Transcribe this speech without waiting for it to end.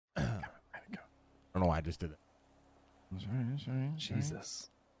I don't know why I just did it. Sorry. Jesus.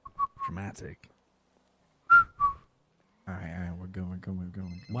 Dramatic. All right, we're good.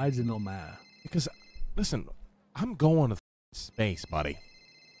 Why does it not matter? Because, listen, I'm going to space, buddy.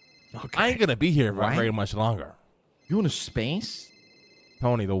 Okay. I ain't gonna be here for Right? very much longer. You in a space?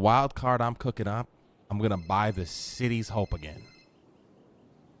 Tony, the wild card I'm cooking up, I'm gonna buy the city's hope again.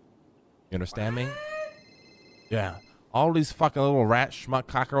 You understand me? Yeah. All these fucking little rat schmuck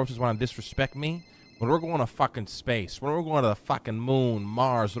cockroaches want to disrespect me. When we're going to fucking space, when we're going to the fucking moon,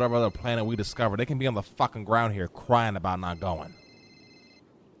 Mars, whatever other planet we discover, they can be on the fucking ground here crying about not going.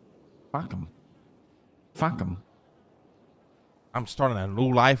 Fuck them. I'm starting a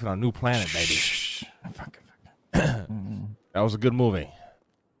new life and a new planet, baby. Fuck it. That was a good movie.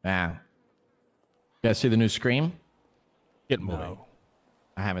 Yeah. You guys see the new Scream? Get moving. No.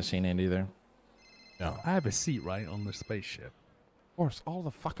 I haven't seen it either. No. I have a seat, right, on the spaceship. Of course, all the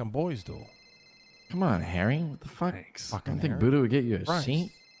fucking boys do. Come on, Harry. What the fuck? Thanks. I Fucking don't think Harry. Buddha would get you a Christ.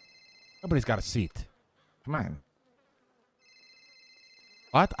 seat. Nobody's got a seat. Come on.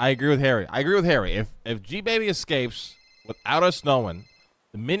 What? I agree with Harry. If G-Baby escapes without us knowing,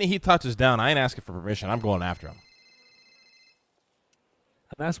 the minute he touches down, I ain't asking for permission. I'm going after him.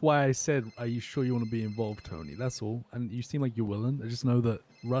 And that's why I said, are you sure you want to be involved, Tony? That's all. And you seem like you're willing. I just know that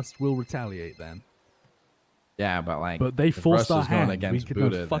Rust will retaliate then. Yeah, but like, But they if forced Russ our is going hand. against We could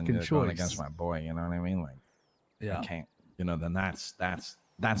have Buddha, fucking then they're going choice. against my boy. You know what I mean? Like, Yeah. I can't. You know, then that's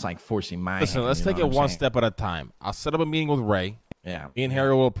like forcing my. Listen, hand, let's you know take what it I'm one saying? step at a time. I'll set up a meeting with Ray. Yeah. Me and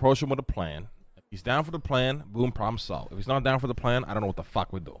Harry will approach him with a plan. If he's down for the plan, boom, problem solved. If he's not down for the plan, I don't know what the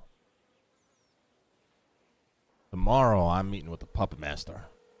fuck we do. Tomorrow, I'm meeting with the puppet master.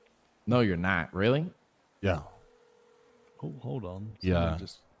 No, you're not. Really? Yeah. Oh, hold on. Yeah.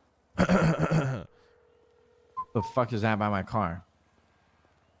 Just The fuck is that by my car?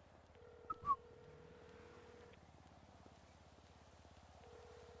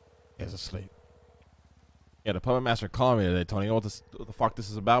 He's asleep. Yeah, the puppet master called me today, Tony. You know what the fuck this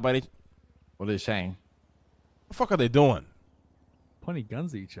is about, buddy? What are they saying? What the fuck are they doing? pointing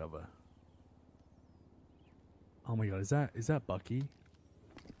guns at each other. Oh my god, is that Bucky?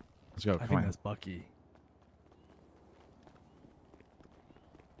 Let's go. I Come think on. that's Bucky.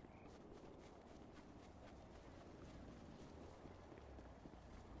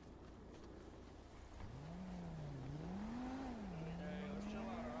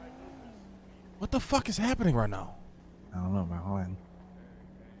 What the fuck is happening right now? I don't know, but hold on.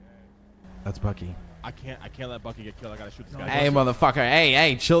 That's Bucky. I can't let Bucky get killed. I gotta shoot this guy. Hey, motherfucker.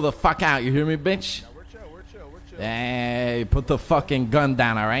 Hey, chill the fuck out. You hear me, bitch? We're chill. Hey, put the fucking gun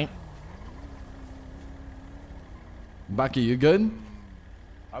down, all right? Bucky, you good?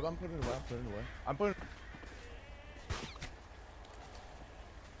 I'm putting it away. I'm putting.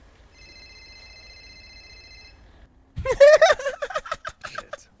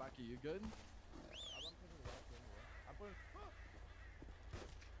 Shit. Bucky, you good?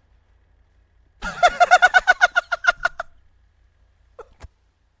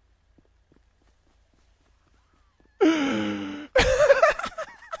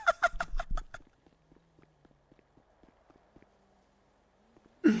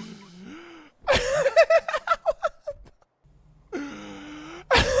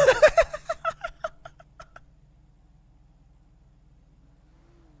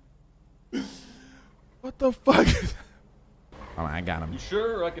 What the fuck? Hold on, I got him. You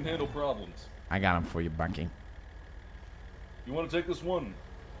sure I can handle problems? I got him for you, Bucky. You want to take this one?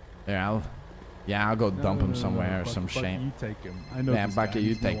 There, I'll go dump him No, somewhere or Bucky, some Bucky, shame. You take him. I know. Yeah, this Bucky, guy. you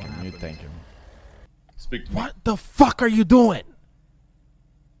He's know take what him. You happened. take him. Speak to me. What the fuck are you doing?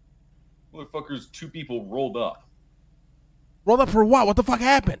 Motherfuckers, two people rolled up. Rolled up for what? What the fuck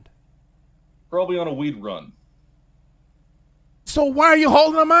happened? Probably on a weed run. So why are you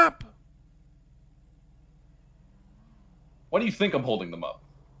holding them up? Why do you think I'm holding them up?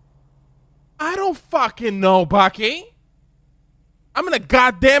 I don't fucking know, Bucky. I'm in a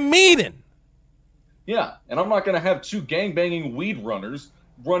goddamn meeting. Yeah, and I'm not going to have two gangbanging weed runners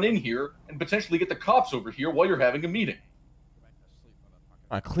run in here and potentially get the cops over here while you're having a meeting.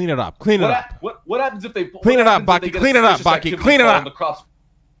 All right, clean it up. Clean it up. What happens if they Clean it up, Bucky. Clean it up, Bucky. Clean it up. The cops.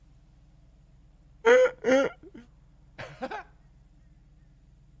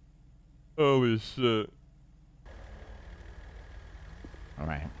 Holy shit. All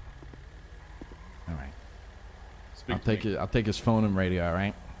right. All right. Speak I'll to take me. it. I'll take his phone and radio. All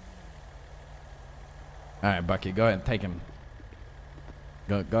right. All right, Bucky. Go ahead and take him.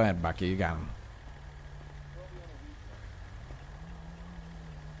 Go ahead, Bucky. You got him.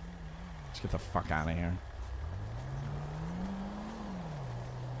 Let's get the fuck out of here.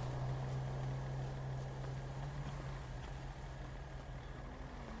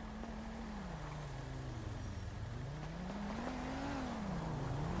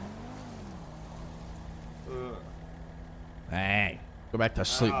 Go back to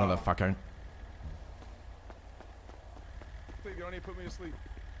sleep, motherfucker. Please, you don't need to put me to sleep.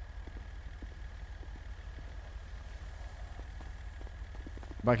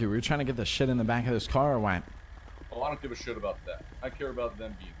 Bucky, were you trying to get the shit in the back of this car or what? Oh, I don't give a shit about that. I care about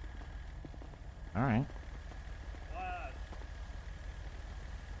them being. All right.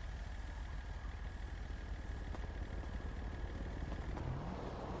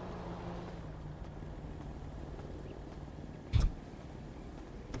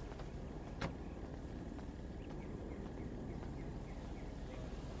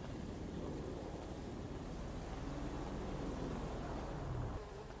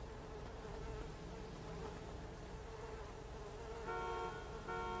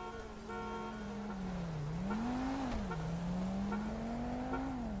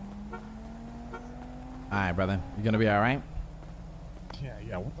 All right, brother. You gonna be all right?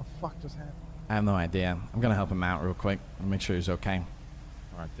 Yeah. What the fuck just happened? I have no idea. I'm gonna help him out real quick and make sure he's okay.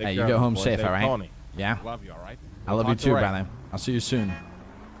 All right, take Hey, care you go of home boys. safe, Hey, all right? Tony, Yeah. love you, all right? I love you Talk to too, Ray. brother. I'll see you soon.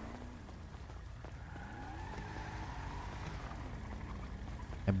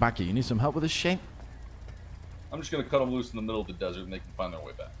 Hey, Bucky, you need some help with this shit? I'm just gonna cut them loose in the middle of the desert and they can find their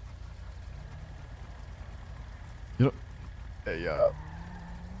way back. You know, Hey,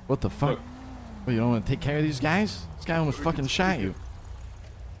 what the fuck? Look. Well, you don't want to take care of these guys? This guy almost fucking shot you.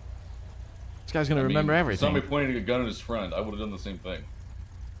 This guy's gonna remember everything. Somebody pointing a gun at his friend. I would have done the same thing.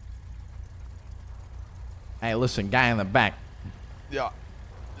 Hey, listen, guy in the back. yeah.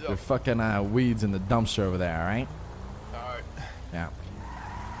 There are fucking weeds in the dumpster over there, all right? Alright. Yeah.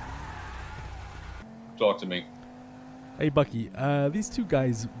 Talk to me. Hey Bucky, these two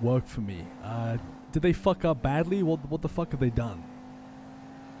guys work for me. Did they fuck up badly? What the fuck have they done?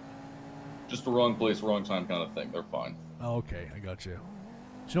 Just the wrong place, wrong time kind of thing. They're fine. Oh, okay, I got you. Do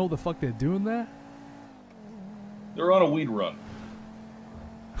you know what the fuck they're doing there? They're on a weed run.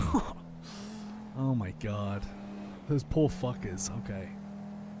 Oh my god. Those poor fuckers. Okay.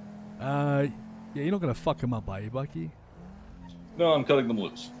 Yeah, you're not gonna fuck them up, are you, Bucky? No, I'm cutting them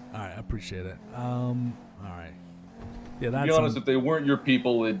loose. Alright, I appreciate it. Alright. Yeah, To that's be honest, if they weren't your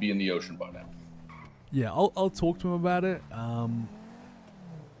people, they'd be in the ocean by now. yeah, I'll talk to him about it.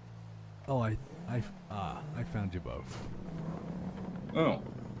 Oh, I found you both. Oh,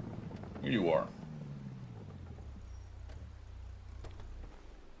 here you are.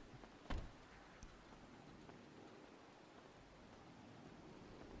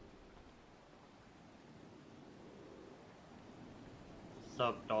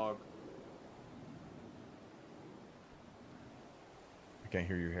 Sup, dog? I can't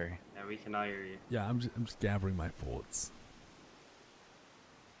hear you, Harry. Yeah, we cannot hear you. Yeah, I'm just gathering my thoughts.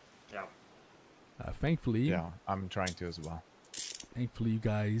 Yeah. Thankfully, Yeah, I'm trying to as well. you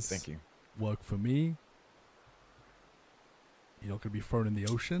guys Thank you. work for me. You're not gonna be thrown in the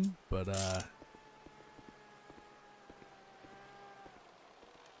ocean, but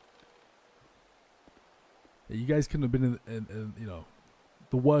yeah, you guys couldn't have been in you know,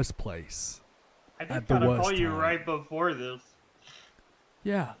 the worst place. I At did the kind of worst call you time. right before this.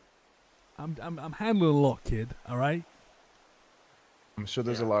 Yeah, I'm handling a lot, kid. All right. I'm sure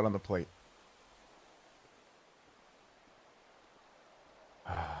there's a Yeah. lot on the plate.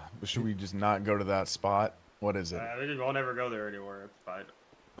 But should we just not go to that spot? What is it? We won't ever go there anymore. It's fine.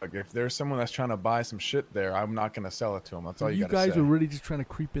 Like, if there's someone that's trying to buy some shit there, I'm not gonna sell it to them. That's all you You gotta guys say. were really just trying to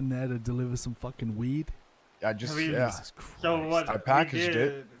creep in there to deliver some fucking weed. I just, I mean, yeah. Jesus Christ. So what? I we packaged did-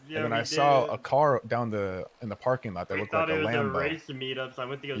 it, Yeah, and then we I saw did. a car down in the parking lot that We looked like thought a it was a Lambo. race meetup, so I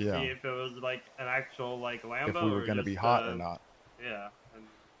went to go Yeah. see if it was like an actual like Lambo. If we were or gonna be just, hot or not. Yeah. And,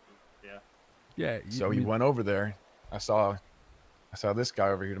 yeah. Yeah. So I he mean, went over there. I saw this guy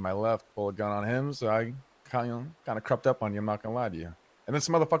over here to my left pull a gun on him. So I kind of crept up on you. I'm not gonna lie to you. And then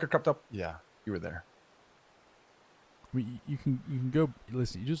some motherfucker crept up. Yeah, you were there. I mean, you can go.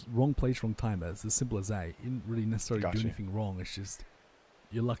 Listen, you just wrong place, wrong time. It's as simple as that. You didn't really necessarily do Gotcha. anything wrong. It's just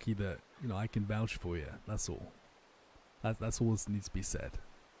you're lucky that I can vouch for you. That's all. That's all that needs to be said.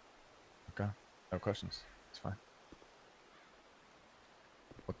 Okay, no questions. It's fine.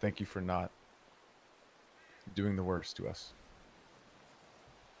 Well, thank you for not doing the worst to us.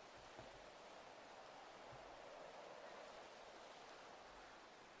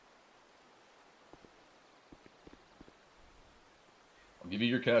 I'll give you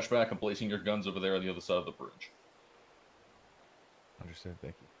your cash back. I'm placing your guns over there on the other side of the bridge. Understood.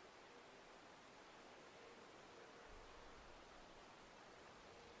 Thank you.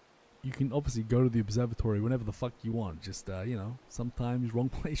 You can obviously go to the observatory whenever the fuck you want. Just sometimes wrong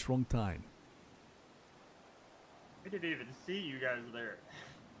place, wrong time. We didn't even see you guys there.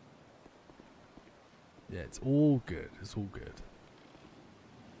 Yeah, it's all good. It's all good.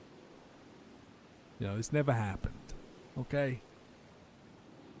 You know, it's never happened. Okay?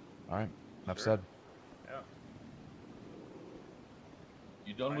 All right. Enough Sure. said. Yeah.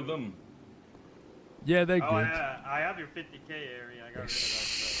 You done with them? Yeah, they're Oh, good. I have your 50K area. I got rid of that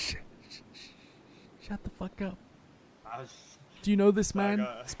stuff. Shut the fuck up. I was, Do you know this man,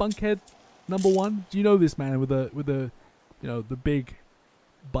 Like, Spunkhead #1? Do you know this man with the you know, the big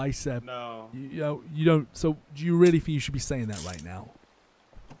bicep? no. You know, you don't. So, do you really think you should be saying that right now?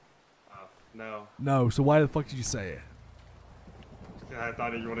 No. No. So why the fuck did you say it? I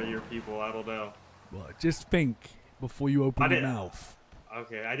thought you were one of your people. I don't know. Well, just think before you open I your didn't- mouth.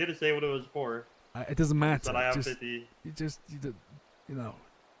 Okay, I didn't say what it was for. It doesn't matter. But I have Just, 50. you know,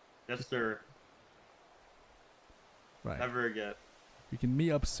 Yes, sir. right. Never again. We can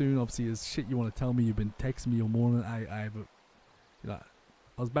meet up soon. Obviously, there's shit you want to tell me. You've been texting me all morning. I have a, you know,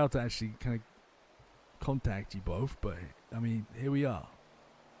 I was about to actually kind of contact you both, but I mean, here we are.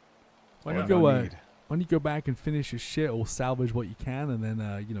 Why don't you go? Why don't you go back and finish your shit or salvage what you can, and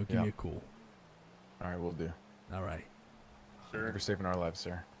then you know, give Yeah. me a call. All right, we'll do. All right. Sure. You're saving our lives,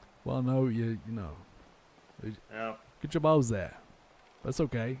 sir. Well, no, you know, Yeah. good job I was there. That's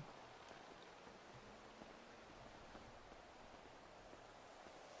okay.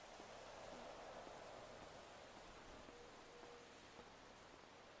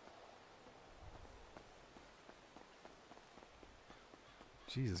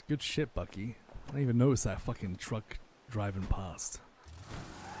 Jesus, good shit, Bucky. I didn't even notice that fucking truck driving past.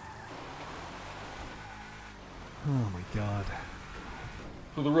 Oh my god.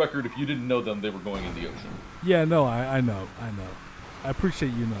 For the record, if you didn't know them, they were going in the ocean. Yeah, no, I know. I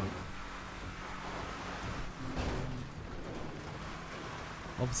appreciate you know.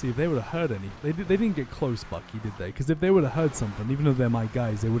 Obviously, if they would have heard any, they didn't get close, Bucky, did they? Because if they would have heard something, even though they're my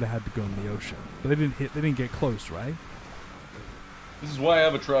guys, they would have had to go in the ocean. But they didn't get close, right? This is why I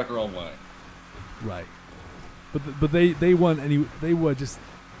have a tracker online. Right. But they weren't any. They were just.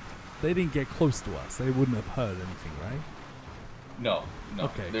 They didn't get close to us. They wouldn't have heard anything, right? No.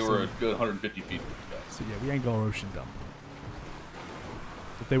 Okay, They so- were a good 150 feet from you guys. So yeah, we ain't got our ocean dump.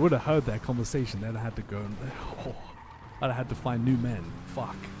 If they would have heard that conversation, they'd have had to go and. Oh, I'd have had to find new men.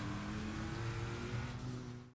 Fuck.